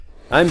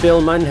I'm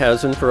Bill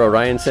Munhausen for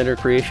Orion Center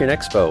Creation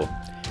Expo.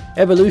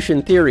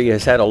 Evolution theory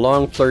has had a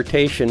long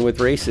flirtation with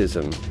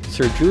racism.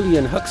 Sir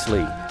Julian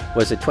Huxley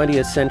was a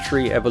 20th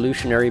century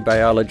evolutionary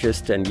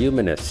biologist and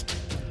humanist.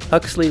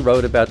 Huxley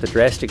wrote about the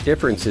drastic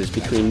differences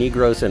between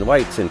Negroes and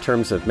whites in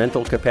terms of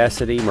mental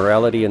capacity,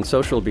 morality, and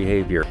social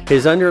behavior.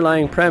 His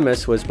underlying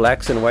premise was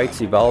blacks and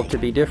whites evolved to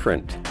be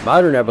different.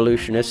 Modern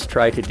evolutionists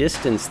try to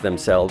distance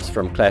themselves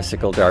from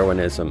classical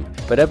Darwinism,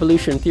 but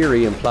evolution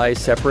theory implies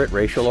separate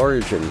racial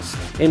origins.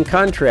 In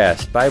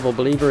contrast, Bible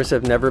believers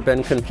have never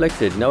been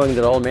conflicted, knowing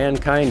that all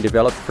mankind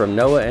developed from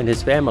Noah and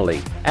his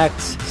family.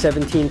 Acts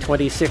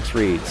 17:26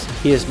 reads,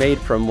 "He has made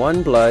from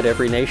one blood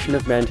every nation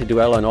of men to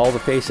dwell on all the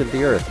face of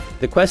the earth."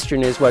 The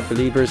question is what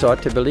believers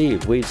ought to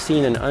believe. We've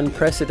seen an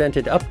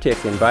unprecedented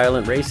uptick in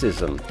violent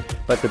racism,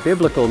 but the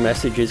biblical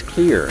message is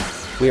clear.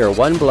 We are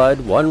one blood,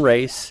 one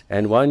race,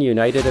 and one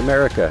united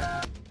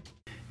America.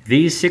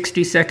 These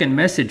 60-second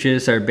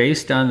messages are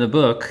based on the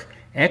book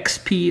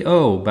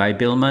XPO by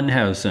Bill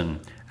Munhausen,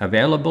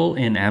 available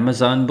in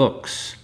Amazon Books.